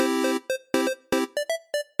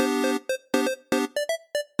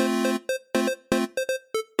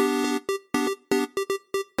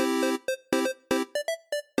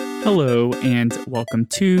Hello, and welcome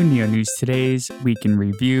to Neo News Today's Week in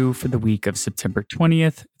Review for the week of September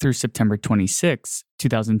 20th through September 26th,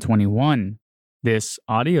 2021. This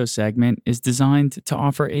audio segment is designed to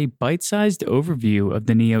offer a bite-sized overview of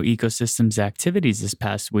the Neo ecosystem's activities this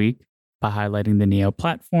past week by highlighting the Neo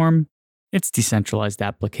platform, its decentralized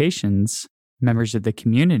applications, members of the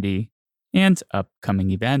community, and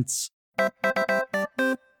upcoming events.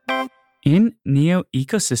 In Neo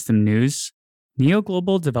ecosystem news, Neo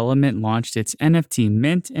Global Development launched its NFT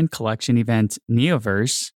mint and collection event,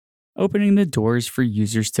 Neoverse, opening the doors for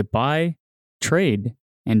users to buy, trade,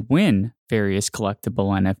 and win various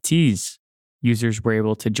collectible NFTs. Users were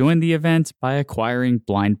able to join the event by acquiring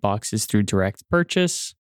blind boxes through direct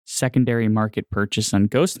purchase, secondary market purchase on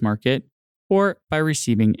Ghost Market, or by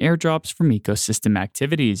receiving airdrops from ecosystem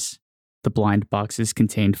activities. The blind boxes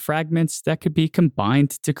contained fragments that could be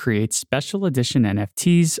combined to create special edition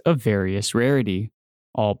NFTs of various rarity.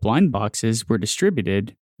 All blind boxes were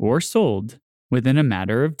distributed or sold within a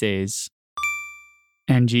matter of days.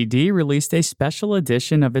 NGD released a special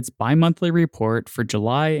edition of its bi-monthly report for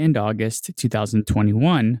July and August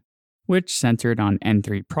 2021, which centered on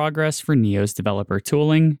N3 progress for Neo's developer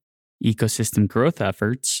tooling, ecosystem growth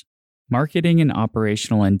efforts, marketing and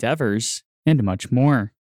operational endeavors, and much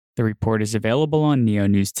more. The report is available on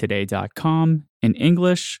neonewstoday.com in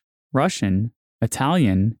English, Russian,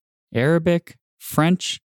 Italian, Arabic,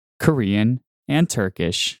 French, Korean, and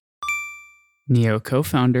Turkish. Neo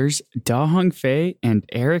co-founders Da Hongfei and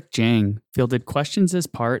Eric Zhang fielded questions as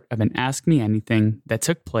part of an Ask Me Anything that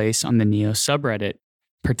took place on the Neo subreddit.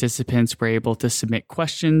 Participants were able to submit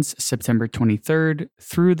questions September 23rd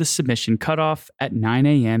through the submission cutoff at 9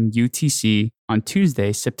 a.m. UTC on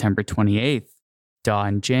Tuesday, September 28th. Da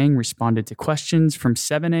and Zhang responded to questions from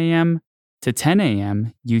 7 a.m. to 10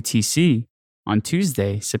 a.m. UTC on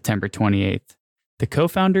Tuesday, September 28th. The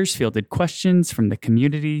co-founders fielded questions from the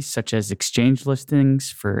community such as exchange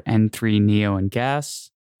listings for N3 Neo and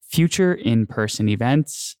Gas, future in-person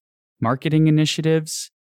events, marketing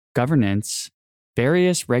initiatives, governance,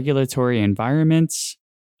 various regulatory environments,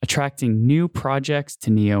 attracting new projects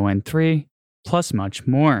to Neo N3, plus much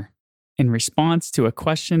more. In response to a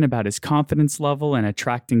question about his confidence level in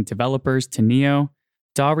attracting developers to Neo,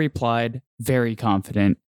 Da replied, "Very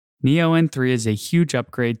confident. Neo N3 is a huge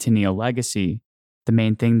upgrade to Neo Legacy. The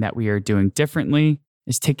main thing that we are doing differently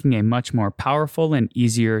is taking a much more powerful and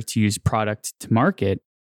easier to use product to market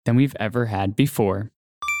than we've ever had before."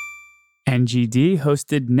 NGD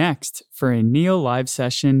hosted Next for a Neo live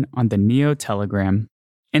session on the Neo Telegram.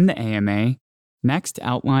 In the AMA, Next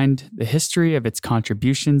outlined the history of its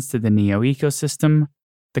contributions to the Neo ecosystem,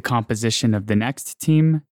 the composition of the Next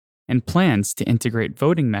team, and plans to integrate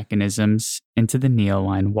voting mechanisms into the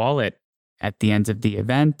Neoline wallet. At the end of the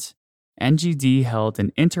event, NGD held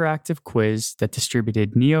an interactive quiz that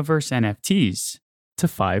distributed Neoverse NFTs to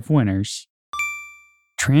 5 winners.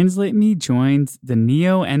 Translate Me joined the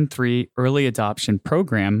Neo N3 Early Adoption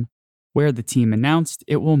Program, where the team announced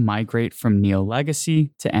it will migrate from Neo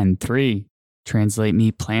Legacy to N3. Translate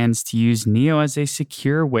Me plans to use Neo as a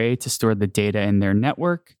secure way to store the data in their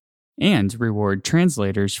network and reward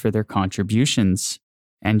translators for their contributions.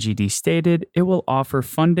 NGD stated it will offer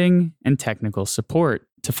funding and technical support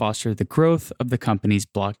to foster the growth of the company's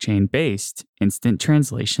blockchain-based instant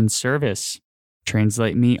translation service.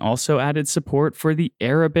 Translate Me also added support for the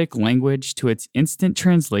Arabic language to its instant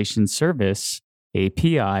translation service,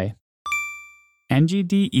 API.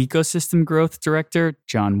 NGD Ecosystem Growth Director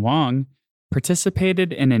John Wang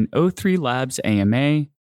participated in an O3 Labs AMA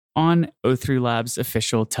on O3 Labs'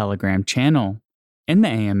 official Telegram channel. In the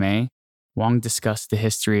AMA, Wang discussed the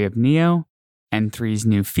history of Neo, N3's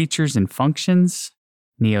new features and functions,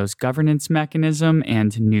 Neo's governance mechanism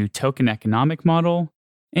and new token economic model,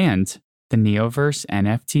 and the Neoverse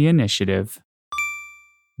NFT initiative.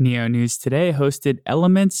 Neo News Today hosted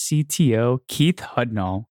Elements CTO Keith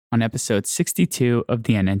Hudnall on episode 62 of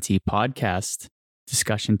the NNT podcast.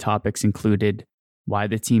 Discussion topics included why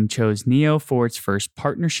the team chose Neo for its first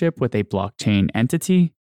partnership with a blockchain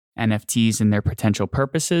entity, NFTs and their potential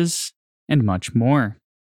purposes, and much more.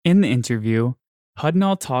 In the interview,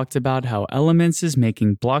 Hudnall talked about how Elements is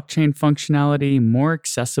making blockchain functionality more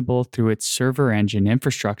accessible through its server engine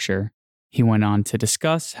infrastructure. He went on to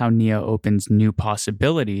discuss how Neo opens new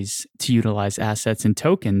possibilities to utilize assets and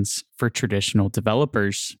tokens for traditional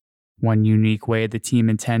developers. One unique way the team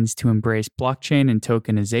intends to embrace blockchain and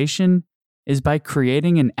tokenization is by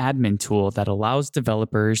creating an admin tool that allows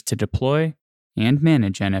developers to deploy and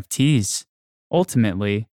manage NFTs.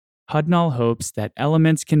 Ultimately, Hudnall hopes that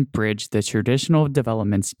Elements can bridge the traditional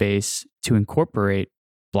development space to incorporate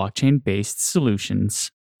blockchain-based solutions.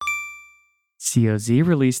 COZ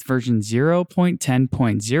released version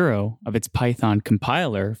 0.10.0 of its Python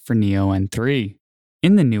compiler for Neo N3.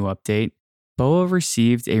 In the new update, BOA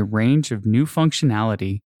received a range of new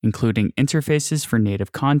functionality, including interfaces for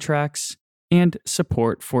native contracts and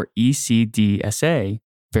support for ECDSA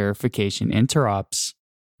verification interops.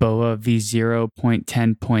 BOA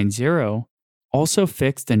v0.10.0 also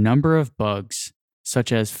fixed a number of bugs,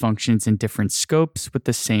 such as functions in different scopes with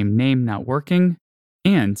the same name not working,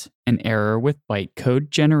 and an error with bytecode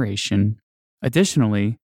generation.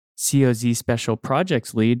 Additionally, COZ Special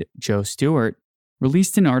Projects Lead Joe Stewart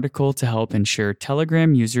released an article to help ensure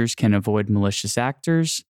Telegram users can avoid malicious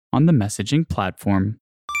actors on the messaging platform.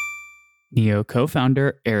 Neo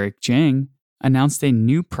co-founder Eric Zhang announced a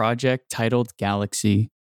new project titled Galaxy,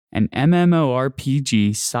 an MMORPG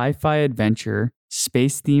sci-fi adventure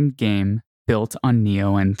space-themed game built on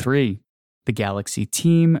Neo N3. The Galaxy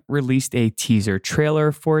team released a teaser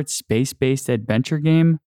trailer for its space-based adventure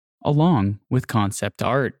game, along with concept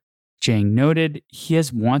art. Zhang noted he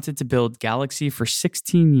has wanted to build Galaxy for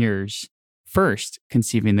 16 years, first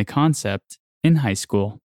conceiving the concept in high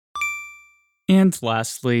school. And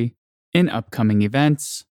lastly, in upcoming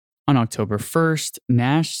events, on October 1st,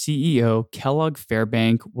 Nash CEO Kellogg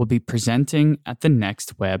Fairbank will be presenting at the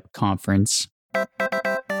Next Web conference.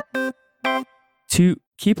 To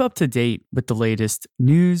keep up to date with the latest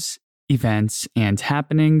news, events, and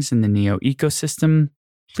happenings in the Neo ecosystem,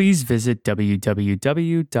 please visit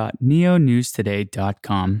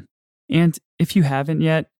www.neonewstoday.com. And if you haven't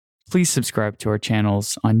yet, please subscribe to our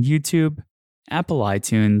channels on YouTube, Apple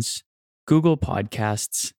iTunes, Google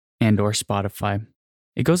Podcasts, and/or Spotify.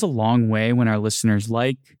 It goes a long way when our listeners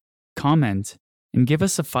like, comment, and give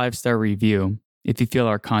us a 5-star review if you feel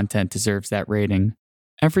our content deserves that rating.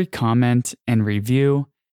 Every comment and review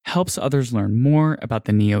helps others learn more about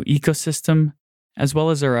the Neo ecosystem, as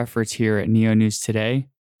well as our efforts here at Neo News Today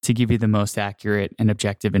to give you the most accurate and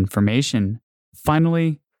objective information.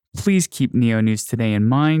 Finally, please keep Neo News Today in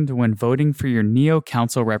mind when voting for your Neo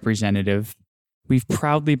Council representative. We've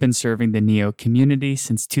proudly been serving the Neo community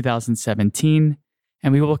since 2017,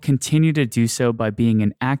 and we will continue to do so by being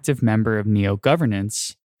an active member of Neo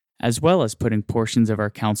governance, as well as putting portions of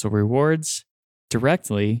our council rewards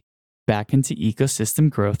directly back into ecosystem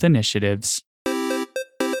growth initiatives.